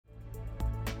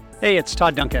Hey, it's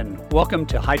Todd Duncan. Welcome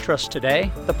to High Trust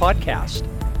Today, the podcast.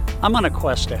 I'm on a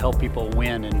quest to help people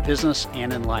win in business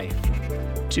and in life.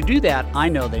 To do that, I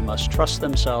know they must trust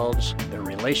themselves, their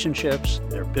relationships,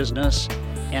 their business,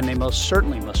 and they most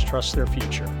certainly must trust their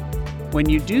future. When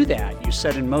you do that, you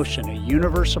set in motion a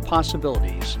universe of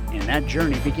possibilities, and that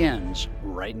journey begins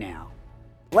right now.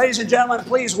 Ladies and gentlemen,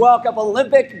 please welcome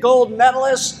Olympic gold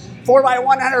medalist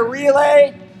 4x100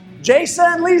 relay,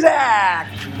 Jason Lezak.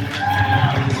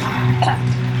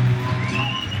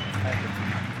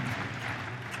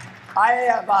 I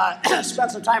have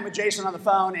spent some time with Jason on the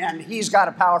phone, and he's got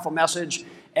a powerful message,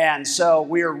 and so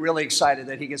we are really excited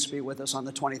that he gets to be with us on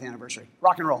the 20th anniversary.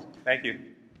 Rock and roll. Thank you.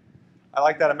 I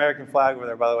like that American flag over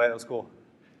there, by the way. That was cool.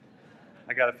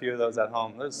 I got a few of those at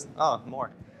home. There's, more.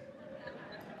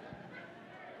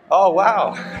 Oh,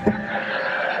 wow.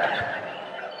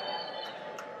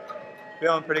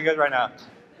 Feeling pretty good right now.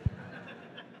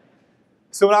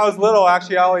 So when I was little,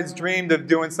 actually, I always dreamed of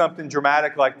doing something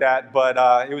dramatic like that, but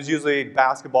it was usually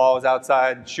basketball. I was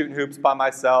outside shooting hoops by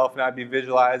myself, and I'd be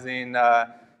visualizing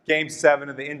Game 7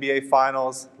 of the NBA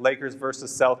Finals, Lakers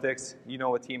versus Celtics. You know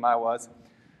what team I was.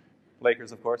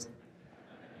 Lakers, of course.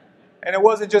 And it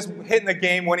wasn't just hitting the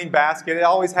game-winning basket. It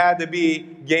always had to be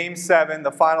Game 7,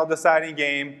 the final deciding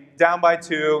game, down by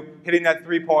 2, hitting that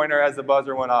three-pointer as the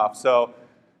buzzer went off. So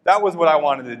that was what I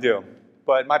wanted to do.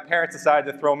 But my parents decided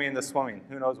to throw me into swimming.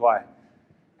 Who knows why?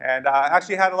 And I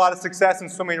actually had a lot of success in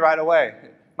swimming right away.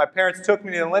 My parents took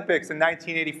me to the Olympics in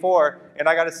 1984, and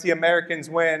I got to see Americans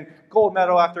win gold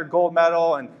medal after gold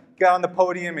medal and get on the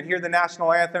podium and hear the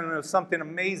national anthem, and it was something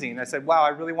amazing. I said, wow, I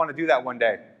really want to do that one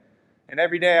day. And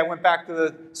every day I went back to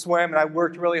the swim, and I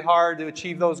worked really hard to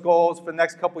achieve those goals for the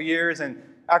next couple years, and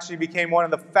actually became one of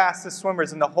the fastest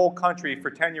swimmers in the whole country for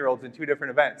 10-year-olds in 2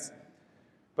 different events.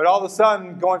 But all of a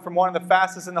sudden, going from one of the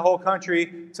fastest in the whole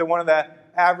country to one of the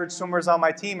average swimmers on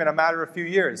my team in a matter of a few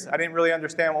years, I didn't really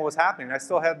understand what was happening. I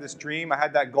still had this dream, I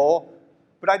had that goal,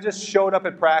 but I just showed up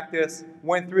at practice,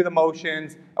 went through the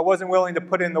motions. I wasn't willing to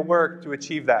put in the work to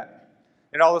achieve that.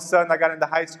 And all of a sudden, I got into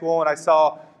high school, and I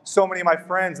saw so many of my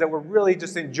friends that were really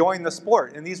just enjoying the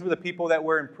sport, and these were the people that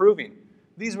were improving.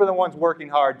 These were the ones working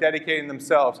hard, dedicating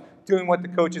themselves, doing what the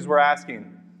coaches were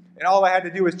asking. And all I had to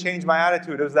do was change my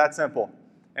attitude. It was that simple.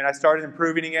 And I started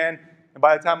improving again, and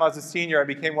by the time I was a senior, I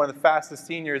became one of the fastest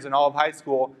seniors in all of high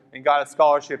school and got a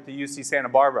scholarship to UC Santa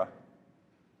Barbara.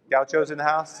 Gauchos in the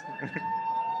house?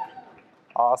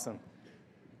 Awesome.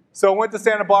 So I went to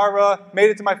Santa Barbara, made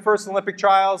it to my first Olympic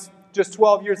trials, just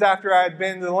 12 years after I had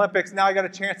been to the Olympics. Now I got a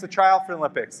chance to try out for the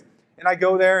Olympics. And I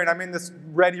go there, and I'm in this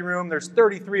ready room. There's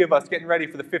 33 of us getting ready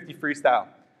for the 50 freestyle.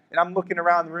 And I'm looking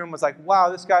around the room, I was like, wow,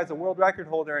 this guy's a world record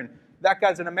holder, and that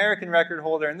guy's an American record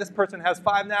holder, and this person has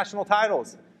 5 national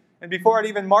titles. And before I'd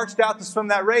even marched out to swim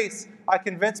that race, I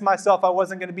convinced myself I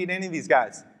wasn't going to beat any of these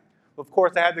guys. Of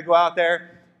course, I had to go out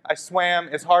there. I swam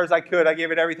as hard as I could. I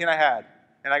gave it everything I had,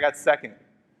 and I got second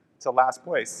to last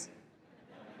place.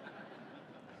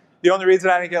 The only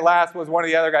reason I didn't get last was one of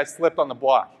the other guys slipped on the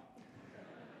block.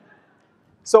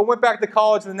 So I went back to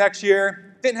college the next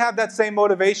year. Didn't have that same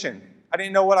motivation. I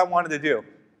didn't know what I wanted to do.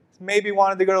 Maybe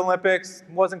wanted to go to the Olympics,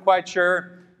 wasn't quite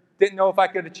sure, didn't know if I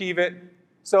could achieve it.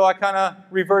 So I kind of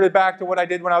reverted back to what I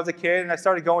did when I was a kid, and I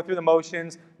started going through the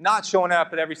motions, not showing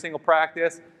up at every single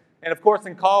practice. And of course,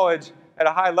 in college, at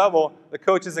a high level, the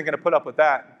coach isn't going to put up with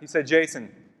that. He said,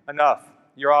 Jason, enough.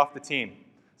 You're off the team.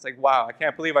 It's like, wow, I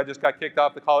can't believe I just got kicked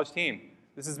off the college team.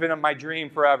 This has been my dream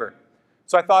forever.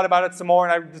 So I thought about it some more,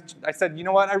 and I said, you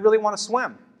know what, I really want to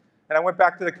swim. And I went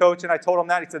back to the coach, and I told him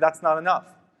that. He said, that's not enough.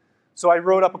 So I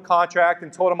wrote up a contract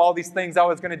and told him all these things I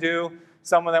was going to do.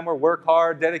 Some of them were work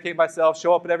hard, dedicate myself,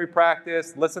 show up at every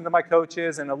practice, listen to my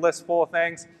coaches, and a list full of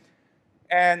things.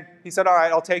 And he said, all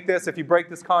right, I'll take this. If you break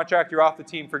this contract, you're off the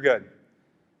team for good.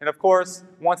 And of course,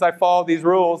 once I followed these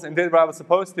rules and did what I was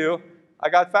supposed to, I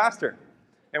got faster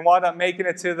and wound up making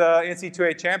it to the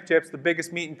NCAA Championships, the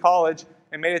biggest meet in college,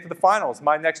 and made it to the finals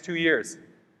my next 2 years.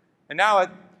 And now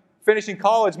at finishing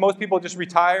college, most people just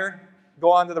retire,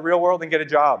 go on to the real world, and get a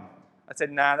job. I said,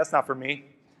 nah, that's not for me.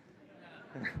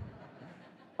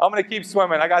 I'm going to keep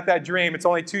swimming. I got that dream. It's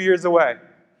only 2 years away.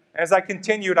 As I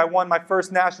continued, I won my first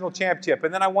national championship,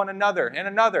 and then I won another and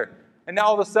another. And now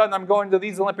all of a sudden, I'm going to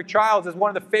these Olympic trials as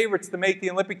one of the favorites to make the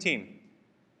Olympic team.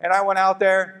 And I went out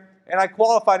there, and I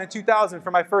qualified in 2000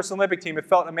 for my first Olympic team. It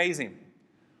felt amazing.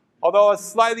 Although I was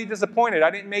slightly disappointed,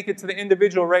 I didn't make it to the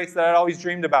individual race that I'd always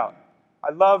dreamed about.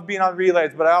 I love being on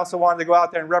relays, but I also wanted to go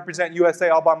out there and represent USA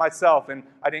all by myself, and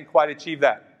I didn't quite achieve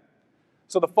that.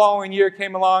 So the following year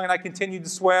came along, and I continued to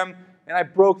swim, and I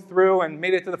broke through and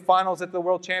made it to the finals at the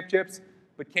World Championships,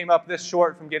 but came up this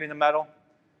short from getting a medal.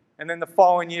 And then the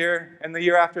following year and the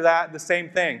year after that, the same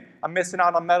thing. I'm missing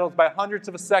out on medals by hundredths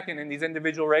of a second in these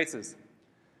individual races.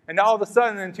 And now all of a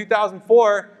sudden in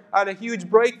 2004, I had a huge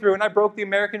breakthrough and I broke the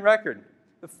American record.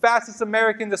 The fastest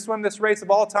American to swim this race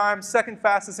of all time, second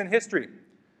fastest in history.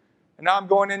 And now I'm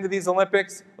going into these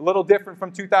Olympics a little different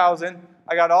from 2000.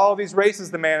 I got all these races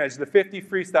to manage, the 50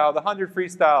 freestyle, the 100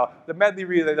 freestyle, the medley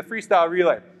relay, the freestyle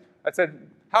relay. I said,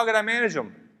 how could I manage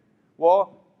them?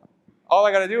 Well, all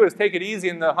I got to do is take it easy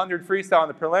in the 100 freestyle and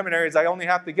the preliminaries. I only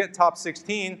have to get top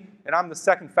 16, and I'm the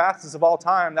second fastest of all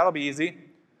time. That'll be easy.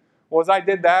 Well, as I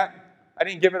did that, I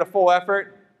didn't give it a full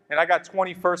effort, and I got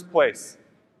 21st place.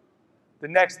 The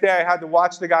next day, I had to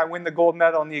watch the guy win the gold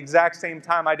medal in the exact same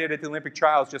time I did at the Olympic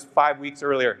trials just 5 weeks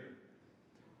earlier.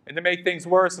 And to make things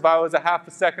worse, if I was a half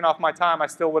a second off my time, I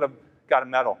still would have got a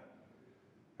medal.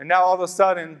 And now all of a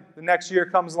sudden, the next year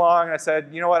comes along, and I said,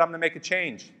 you know what, I'm going to make a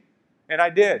change. And I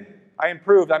did. I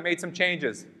improved. I made some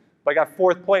changes. But I got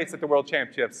 4th place at the World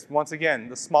Championships. Once again,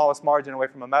 the smallest margin away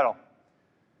from a medal.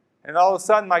 And all of a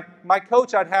sudden, my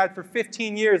coach I'd had for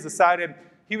 15 years decided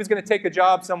he was going to take a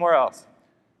job somewhere else.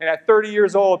 And at 30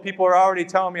 years old, people are already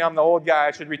telling me I'm the old guy.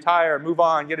 I should retire, move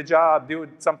on, get a job, do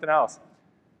something else.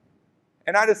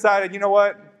 And I decided, you know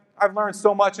what? I've learned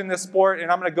so much in this sport,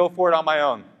 and I'm going to go for it on my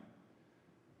own.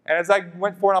 And as I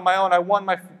went for it on my own, I won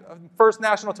my first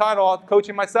national title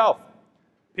coaching myself.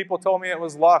 People told me it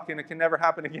was luck and it can never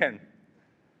happen again.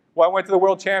 Well, I went to the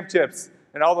World Championships,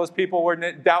 and all those people were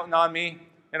doubting on me.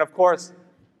 And of course,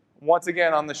 once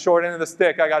again, on the short end of the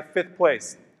stick, I got 5th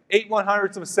place. 8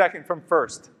 100ths of a second from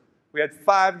first. We had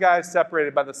 5 guys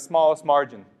separated by the smallest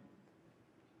margin.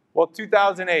 Well,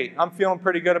 2008, I'm feeling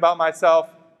pretty good about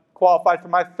myself. Qualified for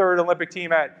my 3rd Olympic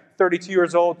team at 32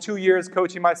 years old, 2 years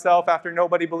coaching myself after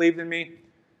nobody believed in me.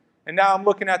 And now I'm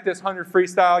looking at this 100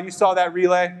 freestyle. You saw that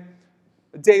relay.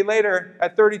 A day later,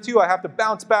 at 32, I have to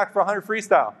bounce back for 100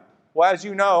 freestyle. Well, as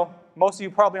you know, most of you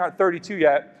probably aren't 32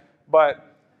 yet,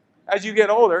 but as you get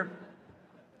older,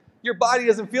 your body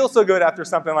doesn't feel so good after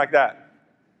something like that.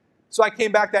 So I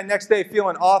came back that next day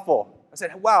feeling awful. I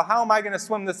said, wow, how am I going to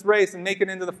swim this race and make it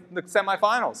into the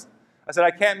semifinals? I said,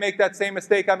 I can't make that same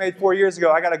mistake I made 4 years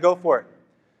ago. I got to go for it.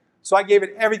 So I gave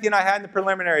it everything I had in the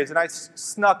preliminaries, and I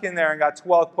snuck in there and got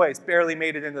 12th place, barely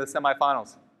made it into the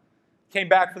semifinals. Came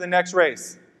back for the next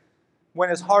race,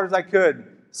 went as hard as I could,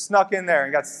 snuck in there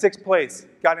and got 6th place,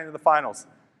 got into the finals.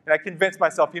 And I convinced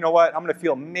myself, you know what, I'm going to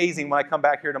feel amazing when I come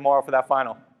back here tomorrow for that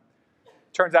final.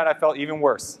 Turns out I felt even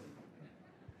worse.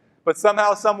 But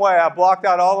somehow, some way, I blocked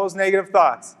out all those negative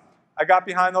thoughts. I got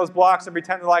behind those blocks and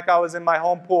pretended like I was in my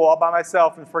home pool all by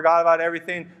myself and forgot about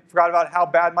everything, forgot about how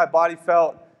bad my body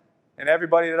felt and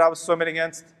everybody that I was swimming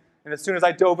against. And as soon as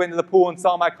I dove into the pool and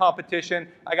saw my competition,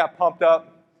 I got pumped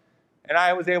up. And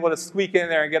I was able to squeak in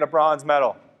there and get a bronze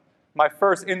medal. My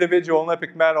first individual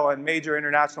Olympic medal and major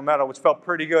international medal, which felt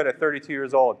pretty good at 32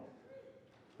 years old.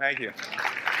 Thank you.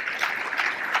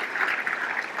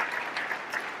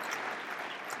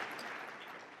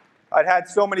 I'd had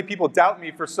so many people doubt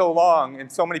me for so long,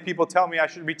 and so many people tell me I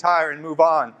should retire and move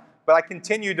on. But I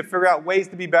continued to figure out ways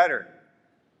to be better.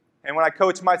 And when I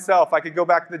coached myself, I could go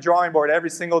back to the drawing board every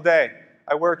single day.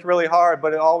 I worked really hard,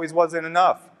 but it always wasn't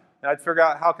enough. And I'd figure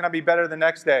out how can I be better the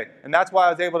next day. And that's why I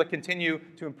was able to continue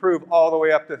to improve all the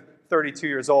way up to 32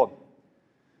 years old.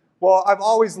 Well, I've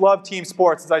always loved team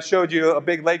sports. As I showed you, a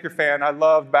big Laker fan, I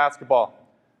loved basketball.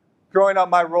 Growing up,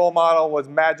 my role model was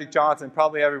Magic Johnson.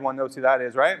 Probably everyone knows who that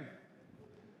is, right?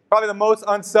 Probably the most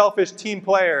unselfish team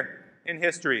player in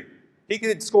history. He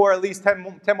could score at least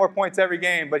 10 more points every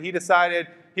game, but he decided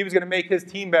he was going to make his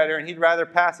team better, and he'd rather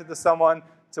pass it to someone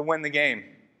to win the game.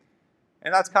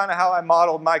 And that's kind of how I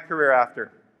modeled my career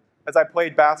after. As I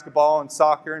played basketball and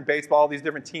soccer and baseball, all these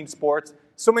different team sports,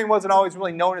 swimming wasn't always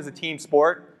really known as a team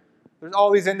sport. There's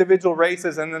all these individual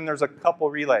races, and then there's a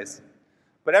couple relays.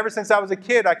 But ever since I was a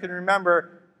kid, I can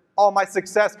remember all my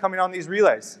success coming on these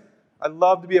relays. I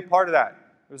loved to be a part of that.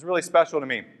 It was really special to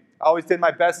me. I always did my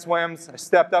best swims. I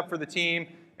stepped up for the team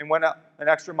and went up an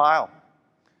extra mile.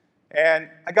 And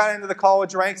I got into the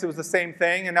college ranks. It was the same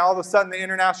thing. And now all of a sudden, the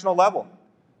international level.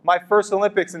 My first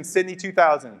Olympics in Sydney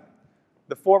 2000.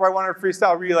 The 4x100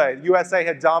 freestyle relay. USA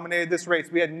had dominated this race.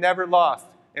 We had never lost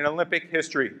in Olympic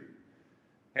history.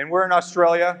 And we're in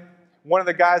Australia. One of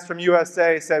the guys from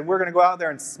USA said, we're going to go out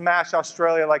there and smash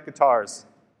Australia like guitars.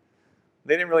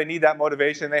 They didn't really need that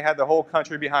motivation. They had the whole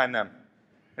country behind them.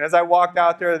 And as I walked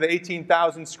out there, the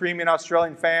 18,000 screaming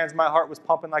Australian fans, my heart was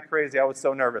pumping like crazy. I was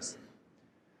so nervous.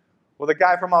 Well, the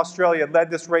guy from Australia led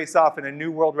this race off in a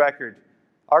new world record.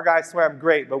 Our guy swam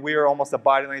great, but we were almost a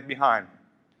body length behind.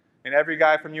 And every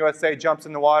guy from USA jumps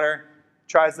in the water,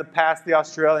 tries to pass the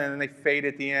Australian, and they fade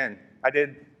at the end. I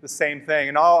did the same thing.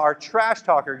 And our trash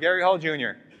talker, Gary Hull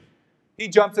Jr., he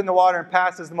jumps in the water and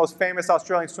passes the most famous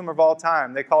Australian swimmer of all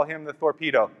time. They call him the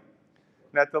Torpedo.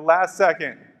 And at the last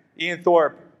second, Ian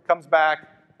Thorpe comes back,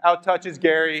 out-touches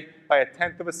Gary by a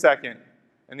tenth of a second,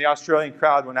 and the Australian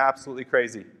crowd went absolutely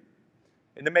crazy.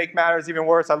 And to make matters even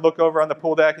worse, I look over on the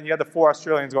pool deck, and you had the 4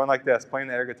 Australians going like this, playing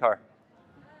the air guitar.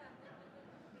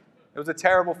 It was a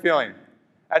terrible feeling.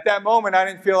 At that moment, I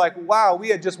didn't feel like, wow, we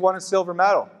had just won a silver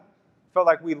medal. I felt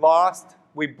like we lost,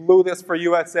 we blew this for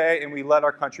USA, and we let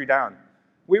our country down.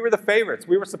 We were the favorites.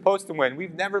 We were supposed to win.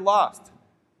 We've never lost,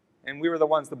 and we were the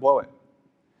ones to blow it.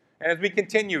 And as we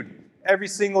continued, every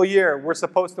single year, we're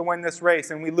supposed to win this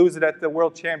race, and we lose it at the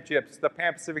World Championships, the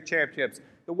Pan Pacific Championships,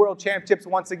 the World Championships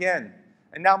once again.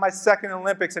 And now my second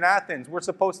Olympics in Athens, we're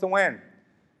supposed to win.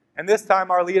 And this time,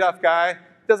 our leadoff guy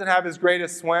doesn't have his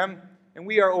greatest swim, and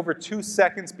we are over 2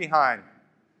 seconds behind.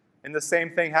 And the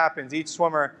same thing happens. Each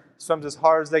swimmer swims as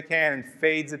hard as they can and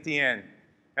fades at the end.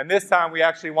 And this time, we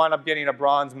actually wound up getting a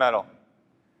bronze medal.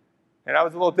 And I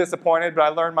was a little disappointed, but I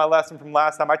learned my lesson from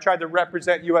last time. I tried to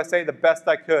represent USA the best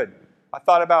I could. I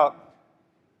thought about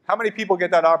how many people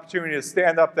get that opportunity to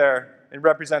stand up there and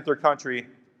represent their country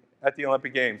at the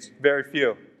Olympic Games. Very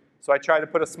few. So I tried to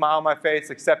put a smile on my face,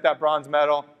 accept that bronze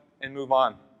medal, and move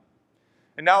on.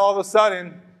 And now all of a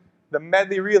sudden, the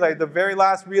medley relay, the very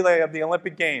last relay of the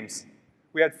Olympic Games,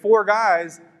 we had 4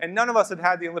 guys, and none of us had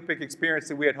had the Olympic experience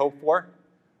that we had hoped for.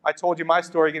 I told you my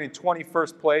story, getting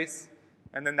 21st place,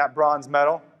 and then that bronze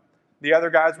medal. The other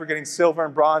guys were getting silver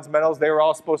and bronze medals. They were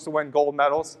all supposed to win gold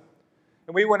medals.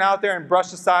 And we went out there and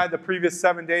brushed aside the previous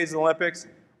 7 days of the Olympics.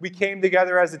 We came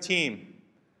together as a team.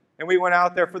 And we went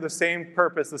out there for the same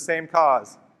purpose, the same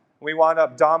cause. We wound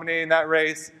up dominating that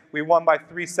race. We won by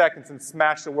 3 seconds and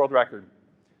smashed the world record.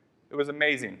 It was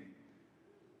amazing.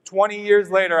 20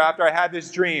 years later, after I had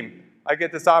this dream, I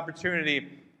get this opportunity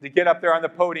to get up there on the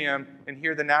podium and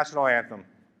hear the national anthem.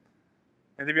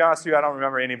 And to be honest with you, I don't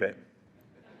remember any of it.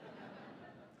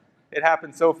 It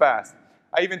happened so fast.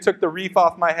 I even took the wreath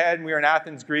off my head, and we were in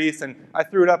Athens, Greece, and I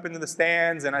threw it up into the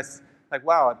stands, and I was like,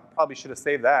 wow, I probably should have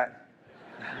saved that.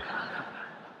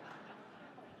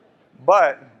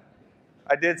 But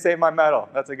I did save my medal.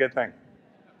 That's a good thing.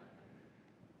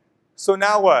 So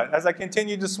now what? As I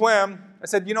continued to swim, I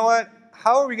said, you know what?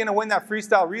 How are we going to win that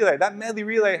freestyle relay? That medley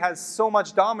relay has so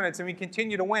much dominance, and we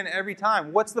continue to win every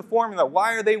time. What's the formula?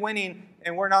 Why are they winning,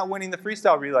 and we're not winning the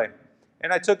freestyle relay?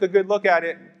 And I took a good look at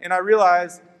it, and I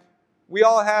realized we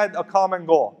all had a common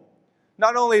goal.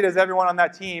 Not only does everyone on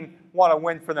that team want to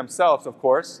win for themselves, of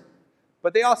course,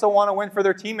 but they also want to win for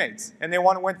their teammates, and they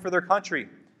want to win for their country.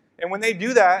 And when they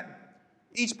do that,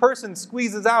 each person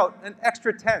squeezes out an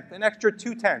extra tenth, an extra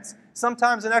 2 tenths,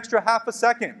 sometimes an extra half a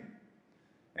second.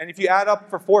 And if you add up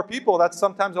for 4 people, that's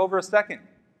sometimes over a second.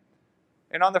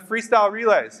 And on the freestyle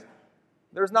relays,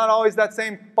 there's not always that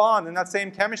same bond and that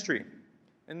same chemistry.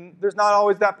 And there's not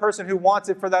always that person who wants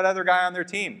it for that other guy on their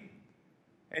team.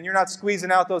 And you're not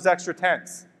squeezing out those extra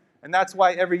tenths. And that's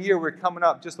why every year we're coming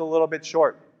up just a little bit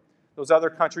short. Those other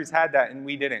countries had that, and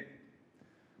we didn't.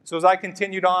 So as I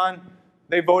continued on,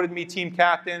 they voted me team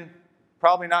captain,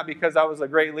 probably not because I was a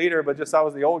great leader, but just I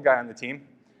was the old guy on the team.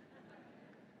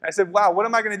 I said, wow, what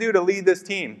am I going to do to lead this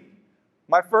team?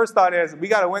 My first thought is, we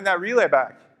got to win that relay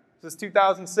back. This is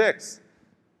 2006.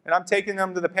 And I'm taking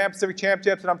them to the Pan Pacific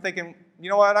Championships, and I'm thinking, you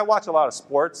know what, I watch a lot of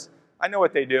sports. I know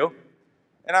what they do.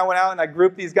 And I went out and I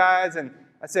grouped these guys, and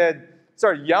I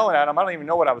started yelling at them. I don't even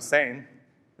know what I was saying.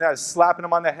 And I was slapping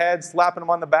them on the head, slapping them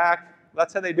on the back.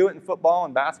 That's how they do it in football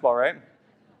and basketball, right?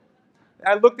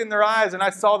 I looked in their eyes, and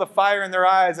I saw the fire in their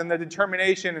eyes and the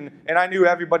determination, and I knew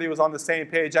everybody was on the same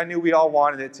page. I knew we all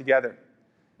wanted it together.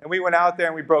 And we went out there,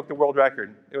 and we broke the world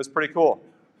record. It was pretty cool.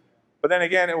 But then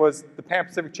again, it was the Pan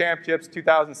Pacific Championships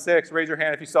 2006. Raise your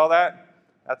hand if you saw that.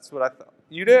 That's what I thought.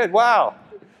 You did? Wow.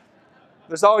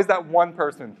 There's always that one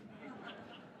person.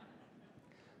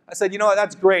 I said, you know what,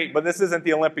 that's great, but this isn't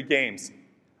the Olympic Games.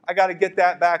 I got to get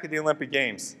that back at the Olympic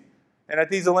Games. And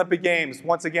at these Olympic Games,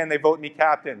 once again, they vote me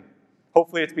captain.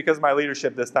 Hopefully it's because of my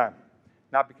leadership this time,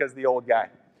 not because of the old guy.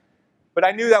 But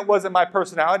I knew that wasn't my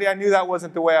personality. I knew that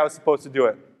wasn't the way I was supposed to do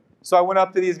it. So I went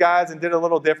up to these guys and did it a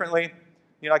little differently.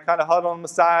 You know, I kind of huddled them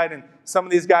aside, and some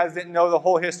of these guys didn't know the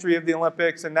whole history of the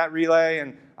Olympics and that relay,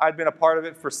 and I'd been a part of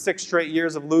it for 6 straight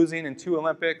years of losing in 2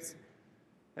 Olympics.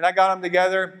 And I got them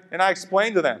together, and I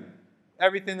explained to them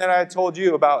everything that I had told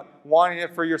you about wanting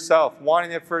it for yourself,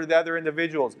 wanting it for the other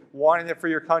individuals, wanting it for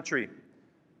your country.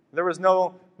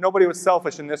 Nobody was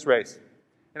selfish in this race.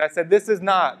 And I said, this is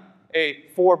not a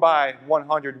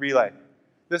 4x100 relay.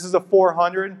 This is a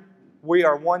 400. We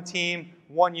are one team,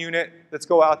 one unit. Let's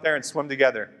go out there and swim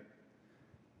together.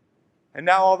 And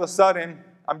now all of a sudden,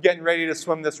 I'm getting ready to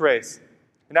swim this race.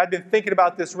 And I'd been thinking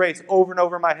about this race over and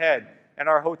over in my head in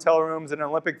our hotel rooms in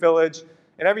Olympic Village.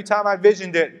 And every time I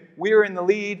visioned it, we were in the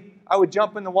lead. I would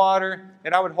jump in the water,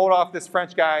 and I would hold off this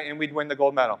French guy, and we'd win the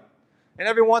gold medal. And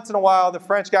every once in a while, the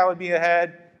French guy would be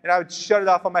ahead, and I would shut it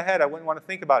off on my head. I wouldn't want to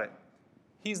think about it.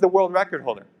 He's the world record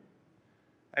holder.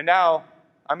 And now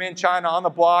I'm in China on the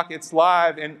block. It's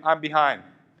live, and I'm behind.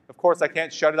 Of course, I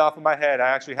can't shut it off in my head. I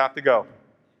actually have to go.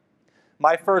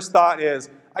 My first thought is,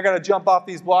 I got to jump off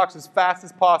these blocks as fast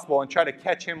as possible and try to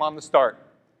catch him on the start.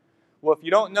 Well, if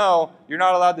you don't know, you're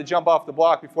not allowed to jump off the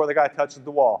block before the guy touches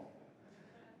the wall.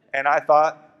 And I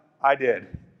thought I did.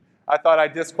 I thought I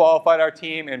disqualified our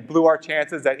team and blew our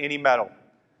chances at any medal.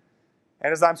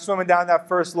 And as I'm swimming down that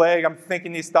first leg, I'm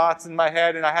thinking these thoughts in my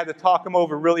head, and I had to talk them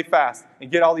over really fast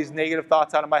and get all these negative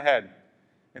thoughts out of my head.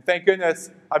 And thank goodness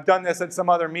I've done this at some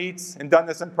other meets and done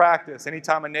this in practice.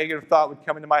 Anytime a negative thought would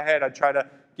come into my head, I'd try to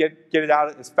get it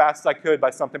out as fast as I could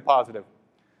by something positive.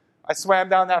 I swam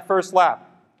down that first lap.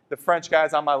 The French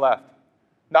guy's on my left.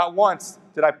 Not once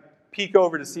did I peek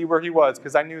over to see where he was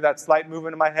because I knew that slight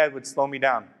movement in my head would slow me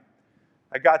down.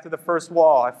 I got to the first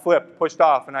wall. I flipped, pushed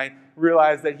off, and I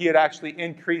realized that he had actually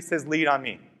increased his lead on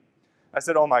me. I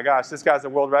said, oh my gosh, this guy's a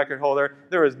world record holder.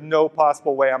 There is no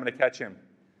possible way I'm going to catch him.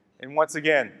 And once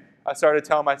again, I started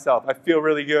telling myself, I feel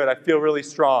really good. I feel really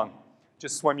strong.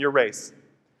 Just swim your race.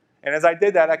 And as I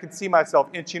did that, I could see myself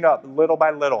inching up little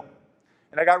by little.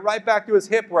 And I got right back to his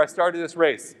hip where I started this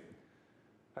race.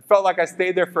 I felt like I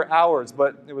stayed there for hours,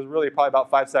 but it was really probably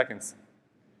about 5 seconds.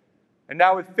 And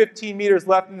now with 15 meters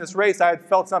left in this race, I had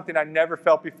felt something I never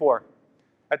felt before.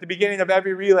 At the beginning of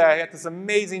every relay, I had this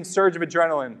amazing surge of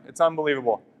adrenaline. It's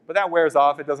unbelievable. But that wears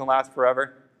off. It doesn't last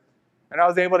forever. And I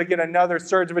was able to get another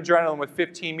surge of adrenaline with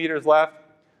 15 meters left.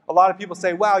 A lot of people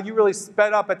say, wow, you really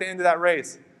sped up at the end of that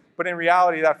race. But in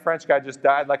reality, that French guy just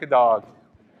died like a dog.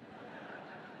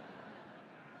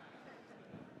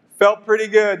 Felt pretty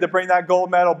good to bring that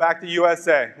gold medal back to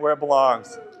USA, where it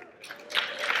belongs.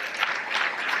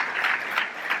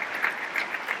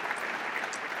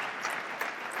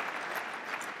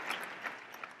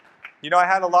 You know, I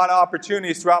had a lot of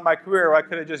opportunities throughout my career where I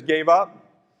could have just gave up.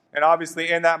 And obviously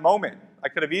in that moment, I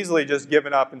could have easily just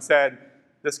given up and said,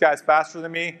 this guy's faster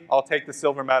than me, I'll take the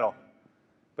silver medal.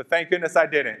 But thank goodness I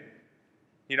didn't.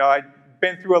 You know, I've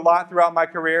been through a lot throughout my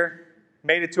career,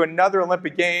 made it to another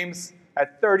Olympic Games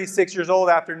at 36 years old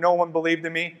after no one believed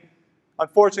in me.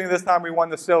 Unfortunately, this time we won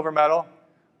the silver medal.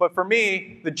 But for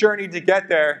me, the journey to get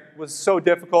there was so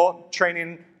difficult,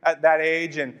 training at that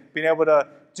age and being able to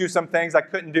do some things I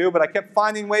couldn't do, but I kept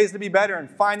finding ways to be better and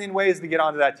finding ways to get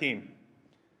onto that team.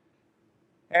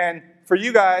 And for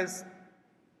you guys,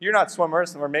 you're not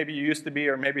swimmers, or maybe you used to be,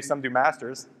 or maybe some do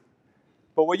masters.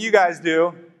 But what you guys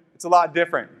do, it's a lot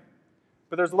different.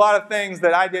 But there's a lot of things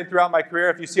that I did throughout my career.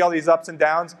 If you see all these ups and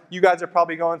downs, you guys are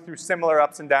probably going through similar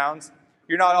ups and downs.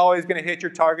 You're not always going to hit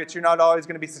your targets. You're not always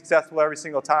going to be successful every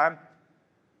single time.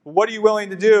 But what are you willing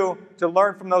to do to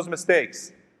learn from those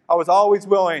mistakes? I was always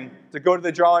willing to go to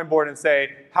the drawing board and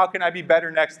say, how can I be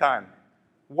better next time?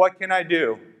 What can I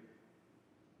do?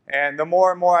 And the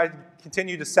more and more I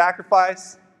continued to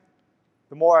sacrifice,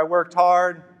 the more I worked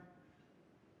hard,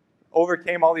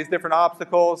 overcame all these different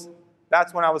obstacles,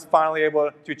 that's when I was finally able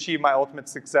to achieve my ultimate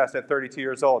success at 32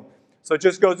 years old. So it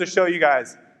just goes to show you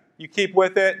guys, you keep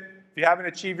with it. If you haven't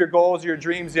achieved your goals, your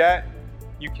dreams yet,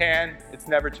 you can. It's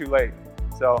never too late.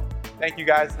 So thank you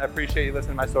guys. I appreciate you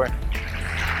listening to my story.